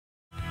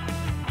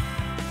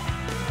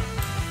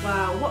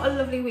Wow, what a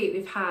lovely week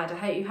we've had. I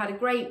hope you've had a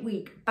great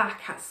week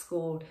back at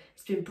school.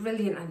 It's been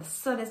brilliant and the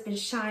sun has been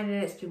shining,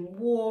 it's been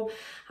warm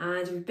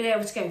and we've been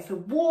able to go for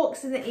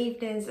walks in the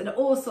evenings and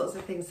all sorts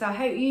of things. So I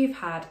hope you've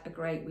had a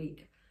great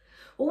week.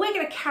 Well, we're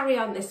going to carry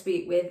on this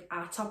week with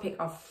our topic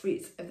of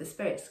fruits of the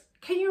spirits.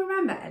 Can you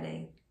remember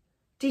any?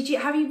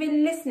 Have you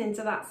been listening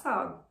to that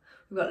song?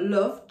 We've got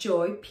love,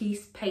 joy,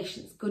 peace,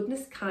 patience,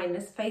 goodness,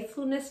 kindness,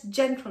 faithfulness,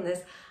 gentleness,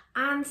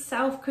 and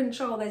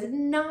self-control. There's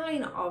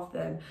 9 of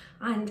them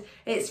and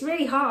it's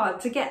really hard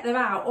to get them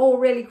out all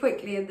really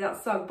quickly in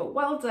that song, but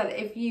well done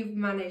if you've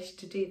managed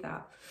to do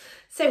that.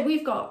 So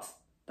we've got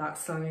that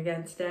song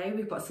again today.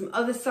 We've got some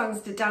other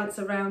songs to dance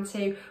around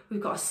to. We've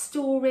got a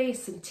story,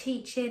 some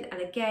teaching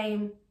and a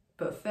game.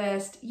 But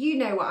first, you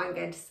know what I'm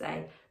going to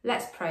say.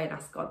 Let's pray and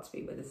ask God to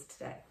be with us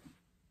today.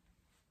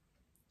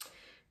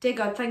 Dear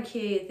God, thank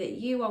you that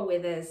you are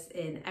with us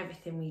in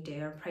everything we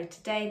do. I pray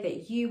today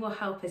that you will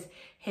help us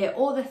hear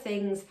all the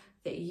things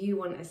that you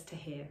want us to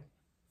hear.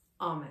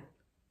 Amen.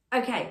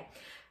 Okay,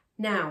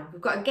 now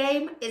we've got a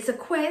game. It's a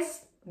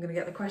quiz. I'm going to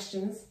get the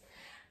questions.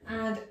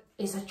 And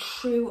it's a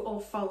true or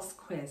false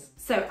quiz.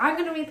 So I'm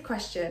going to read the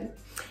question.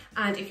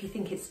 And if you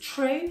think it's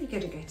true, you're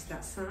going to go to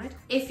that side.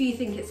 If you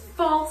think it's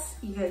false,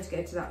 you're going to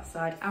go to that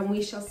side. And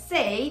we shall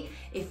see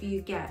if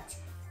you get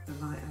the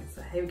right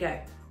answer. Here we go.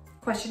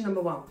 Question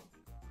number 1.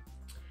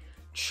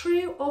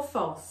 True or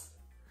false?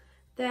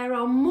 There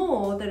are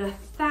more than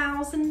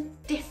 1,000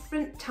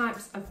 different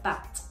types of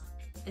bat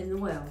in the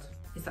world.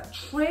 Is that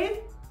true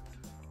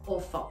or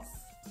false?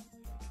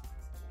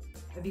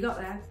 Have you got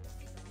there?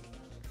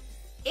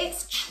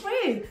 It's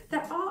true.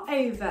 There are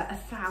over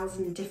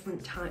 1,000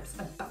 different types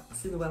of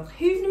bats in the world.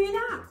 Who knew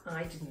that?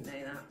 I didn't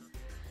know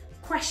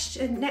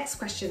that. Next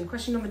question,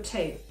 question number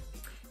 2.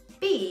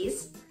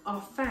 Bees are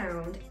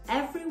found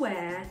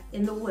everywhere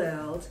in the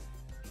world.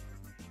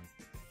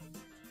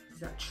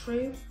 Is that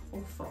true or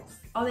false?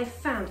 Are they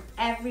found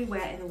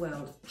everywhere in the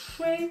world?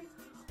 True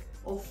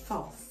or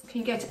false?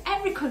 Can you go to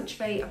every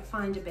country and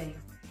find a bee?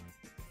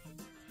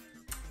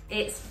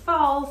 It's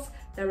false.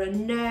 There are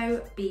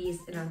no bees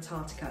in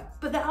Antarctica,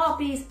 but there are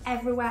bees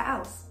everywhere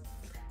else.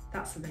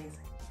 That's amazing.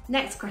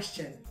 Next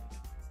question.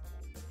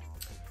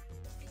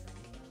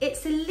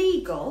 It's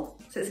illegal,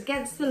 so it's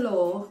against the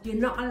law. You're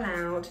not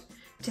allowed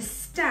to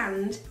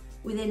stand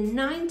within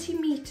 90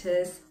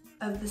 meters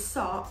of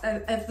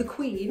the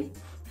Queen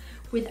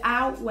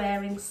without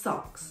wearing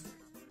socks.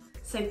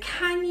 So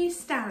can you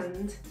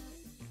stand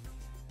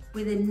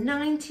within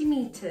 90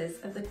 meters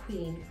of the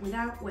Queen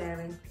without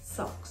wearing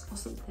socks or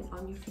something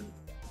on your feet?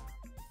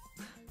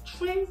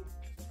 True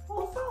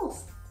or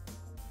false?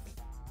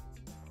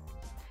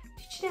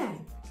 Did you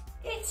know?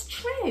 It's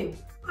true.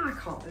 I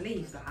can't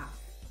believe that.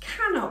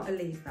 Cannot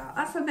believe that.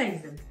 That's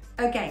amazing.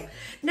 Okay,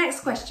 next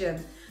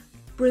question.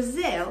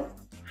 Brazil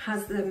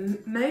has the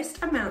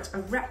most amount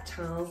of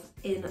reptiles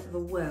in the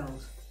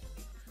world.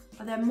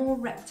 Are there more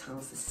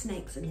reptiles, the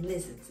snakes and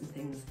lizards and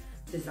things?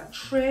 So is that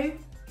true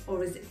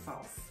or is it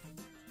false?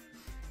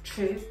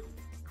 True,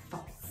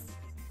 false.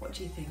 What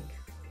do you think?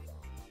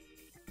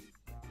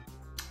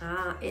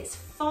 It's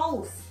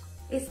false.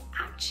 It's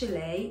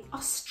actually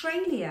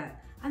Australia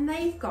and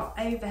they've got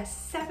over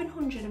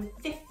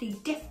 750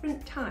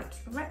 different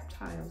types of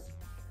reptiles.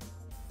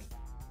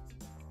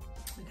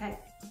 Okay,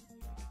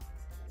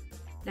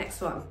 next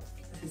one.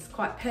 This is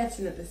quite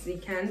pertinent this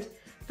weekend.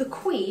 The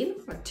Queen,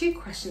 well, 2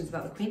 questions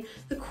about the Queen.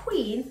 The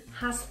Queen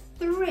has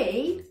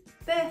 3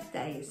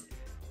 birthdays.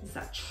 Is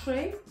that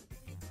true?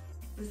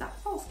 Or is that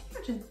false? Can you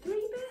imagine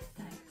 3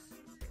 birthdays?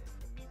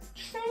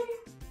 True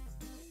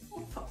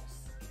or false?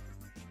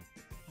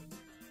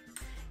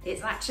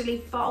 It's actually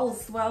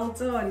false. Well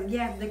done.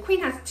 Yeah, the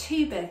Queen has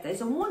 2 birthdays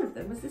and one of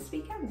them was this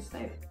weekend.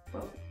 So,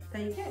 well,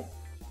 there you go.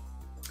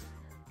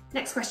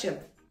 Next question.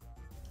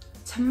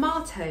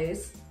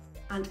 Tomatoes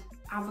and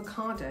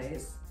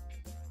avocados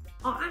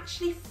are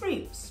actually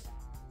fruits,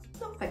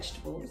 not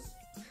vegetables.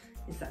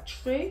 Is that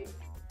true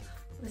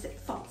or is it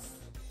false?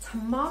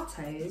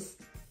 Tomatoes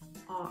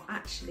are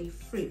actually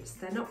fruits.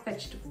 They're not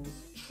vegetables.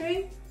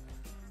 True?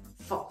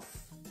 False?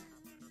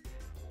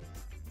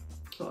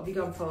 What have you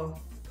gone for?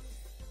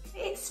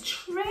 It's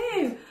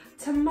true.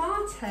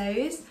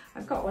 Tomatoes,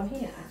 I've got one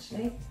here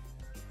actually,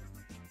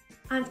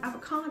 and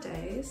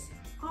avocados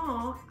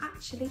are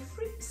actually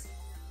fruits.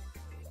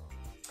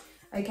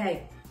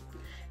 Okay,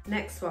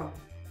 next one.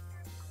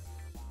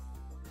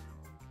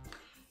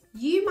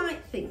 You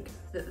might think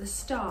that the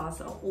stars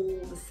are all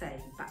the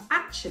same, but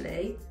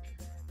actually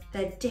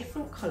they're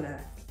different colour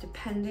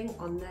depending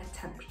on their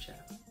temperature.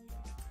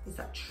 Is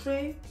that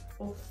true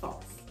or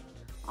false?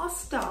 Are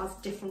stars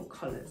different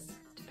colours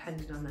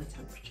depending on their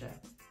temperature?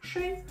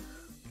 True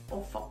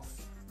or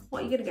false?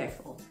 What are you going to go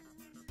for?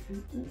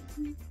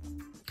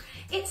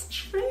 It's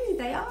true,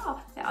 they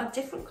are. They are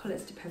different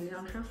colours depending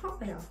on how hot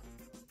they are.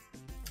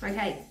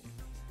 Okay,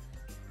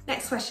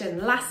 next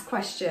question, last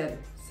question.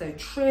 So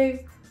true,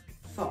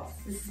 false.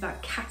 This is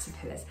about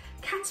caterpillars.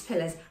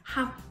 Caterpillars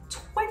have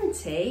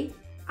 20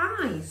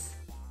 eyes.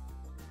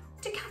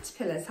 Do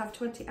caterpillars have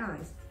 20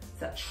 eyes? Is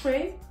that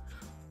true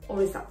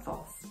Or is that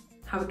false?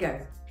 Have a go.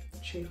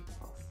 True,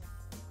 false.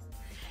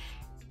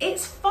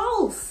 It's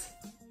false.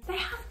 They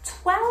have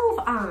 12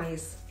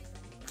 eyes.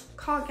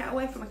 Can't get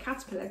away from a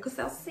caterpillar because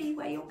they'll see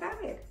where you're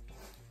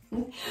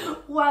going.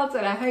 Well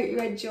done, I hope you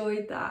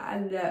enjoyed that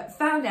and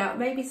found out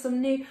maybe some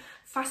new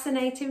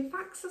fascinating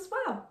facts as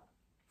well.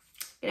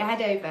 We're going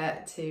to head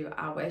over to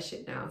our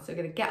worship now. So we're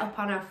going to get up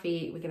on our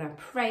feet, we're going to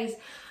praise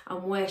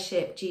and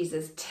worship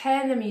Jesus.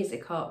 Turn the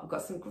music up, we've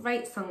got some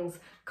great songs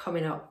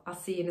coming up. I'll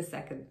see you in a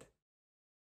second.